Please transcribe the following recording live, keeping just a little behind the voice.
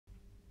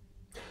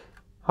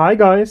Hi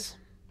guys!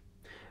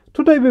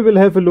 Today we will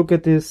have a look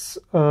at this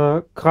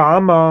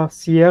Kramer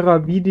Sierra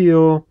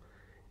video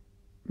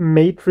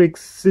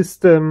matrix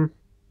system.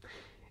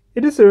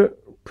 It is a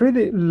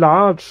pretty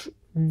large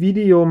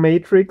video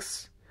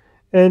matrix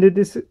and it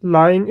is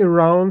lying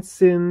around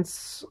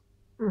since,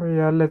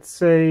 let's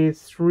say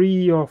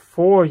 3 or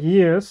 4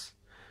 years.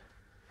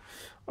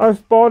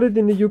 I've bought it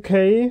in the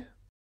UK.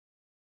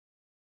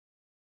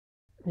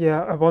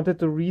 I wanted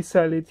to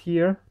resell it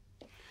here,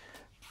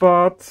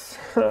 but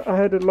I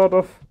had a lot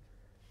of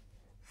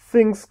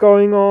things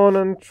going on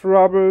and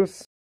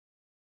troubles.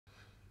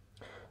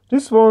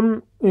 This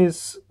one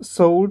is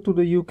sold to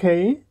the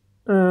UK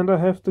and I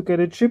have to get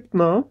it shipped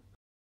now.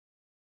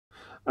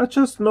 I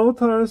just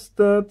noticed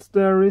that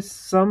there is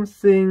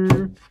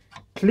something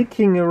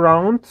clicking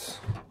around,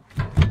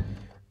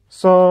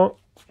 so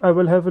I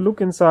will have a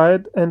look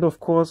inside, and of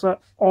course I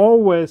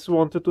always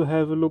wanted to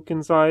have a look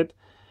inside,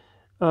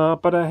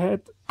 but I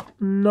had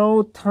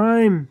no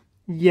time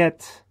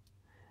yet.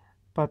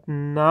 But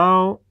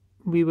now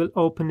we will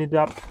open it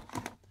up.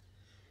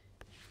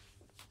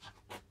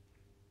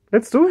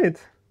 Let's do it.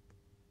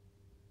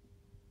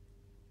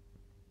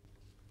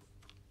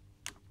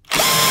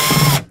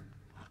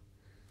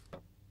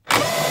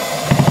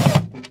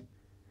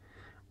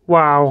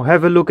 Wow,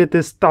 have a look at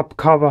this top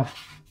cover.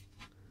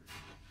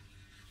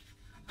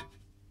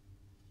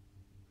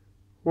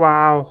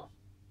 Wow.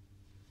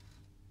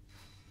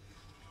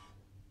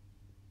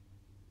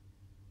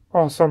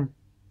 Awesome.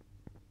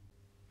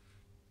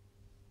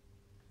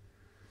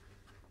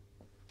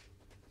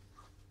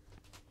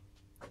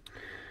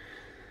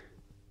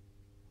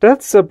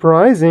 That's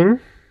surprising.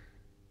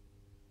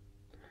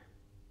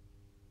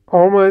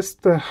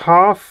 Almost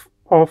half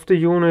of the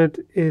unit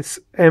is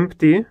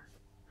empty.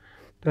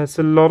 There's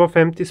a lot of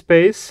empty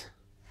space.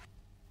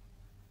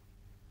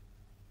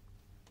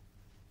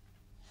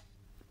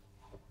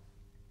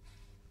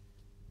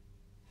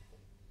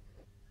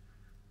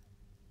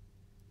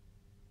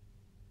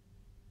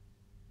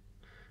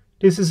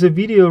 This is a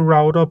video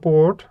router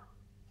board.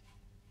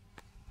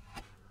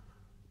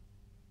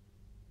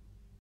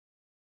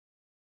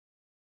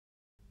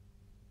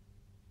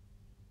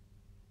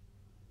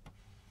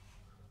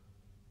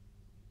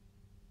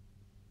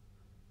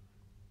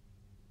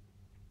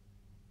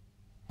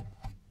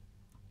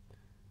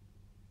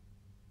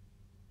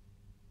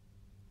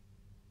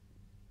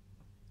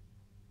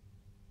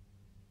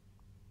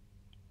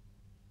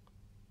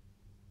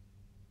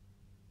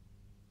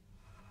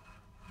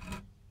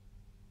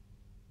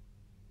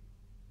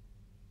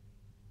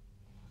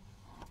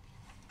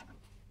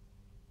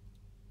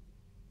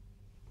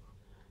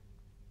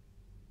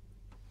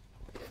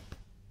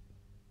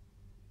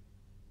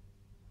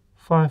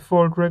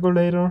 Five-volt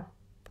regulator.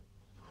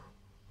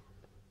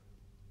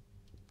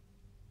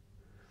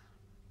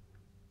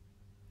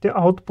 The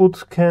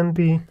output can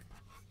be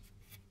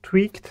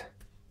tweaked.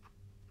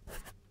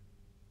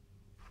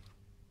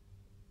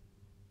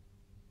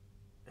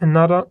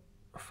 Another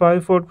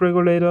 5-volt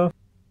regulator.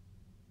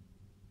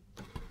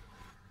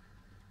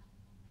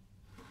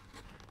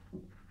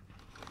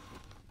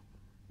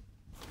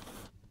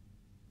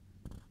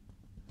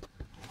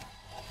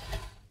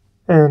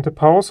 And the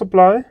power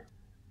supply.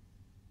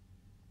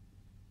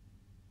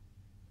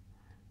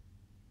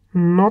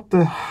 Not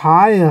the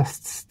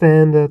highest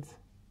standard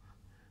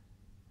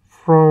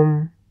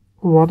from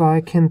what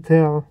I can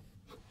tell.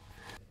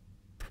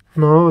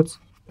 No, it's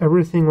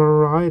everything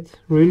alright,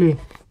 really.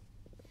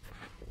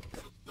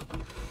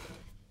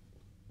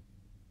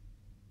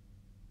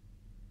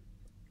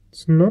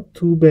 It's not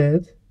too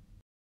bad.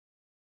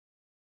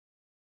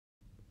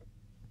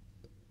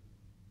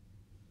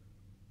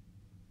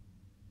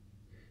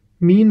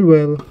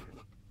 Meanwhile,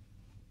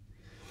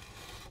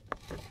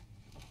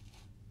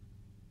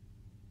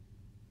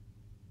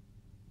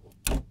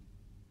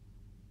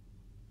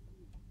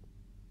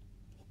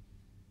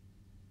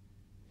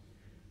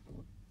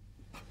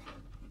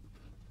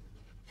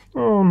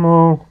 oh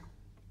no.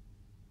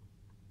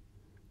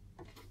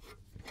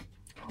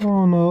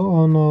 Oh no,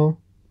 oh no.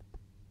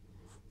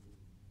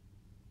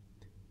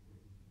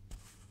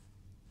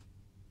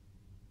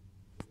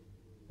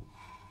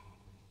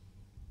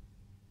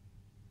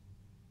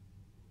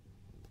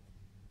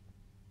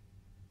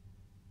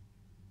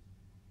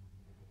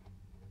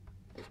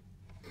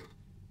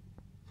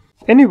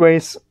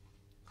 Anyways,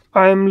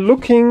 I'm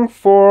looking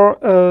for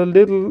a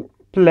little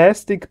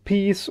plastic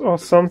piece or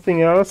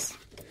something else.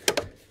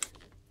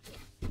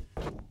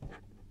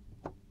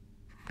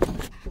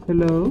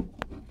 Hello?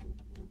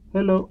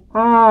 Hello?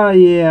 Ah,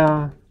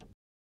 yeah.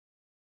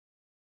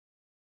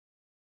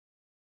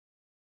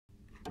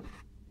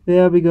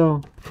 There we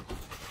go.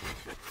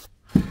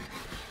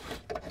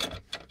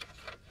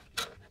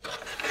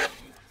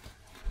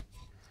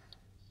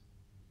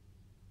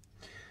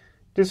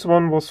 This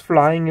one was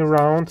flying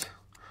around.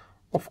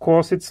 Of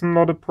course, it's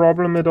not a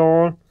problem at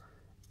all,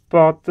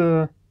 but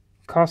the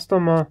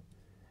customer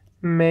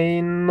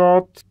may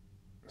not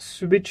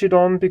switch it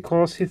on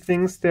because he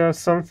thinks there's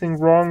something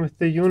wrong with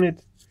the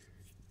unit.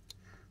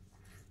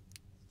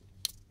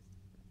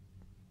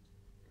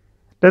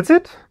 That's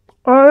it.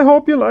 I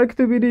hope you liked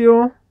the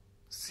video.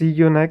 See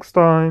you next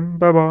time.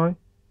 Bye bye.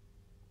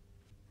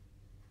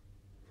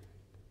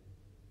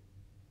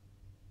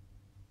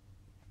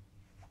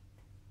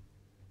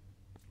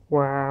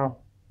 Wow.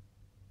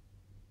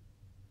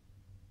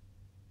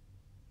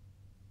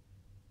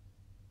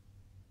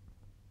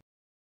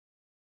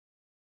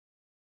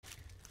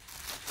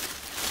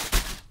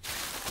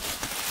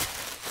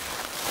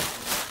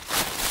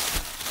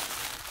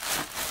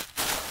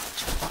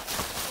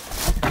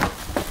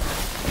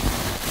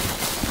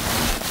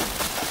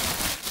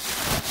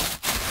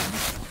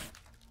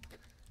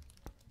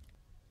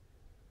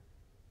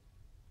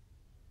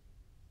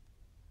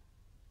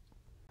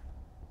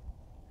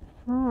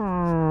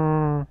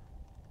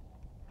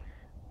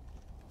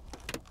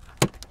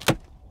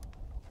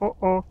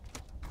 Uh-oh.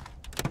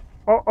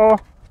 Uh-oh.